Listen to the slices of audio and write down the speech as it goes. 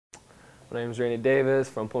My name is Randy Davis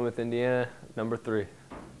from Plymouth, Indiana, number 3.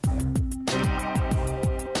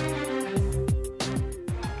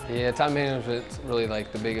 Yeah, time management's really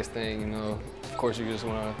like the biggest thing, you know. Of course you just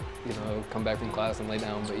want to, you know, come back from class and lay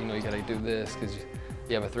down, but you know you got to do this because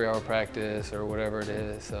you have a 3-hour practice or whatever it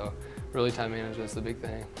is. So really time management's the big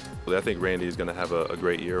thing. I think Randy is going to have a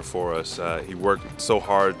great year for us. He worked so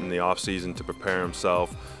hard in the off season to prepare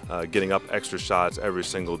himself, getting up extra shots every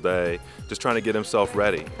single day, just trying to get himself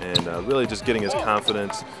ready and really just getting his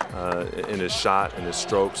confidence in his shot and his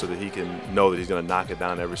stroke so that he can know that he's going to knock it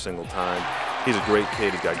down every single time. He's a great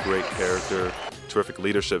kid, he's got great character, terrific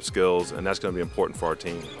leadership skills, and that's going to be important for our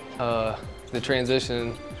team. The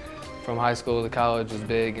transition from high school to college was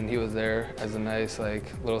big, and he was there as a nice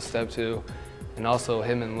little step too. And also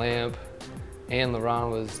him and Lamp and LeBron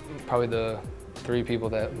was probably the 3 people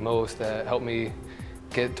that helped me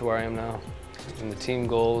get to where I am now. And the team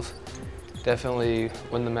goals, definitely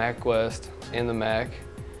win the MAC West and the MAC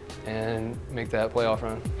and make that playoff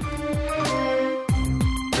run.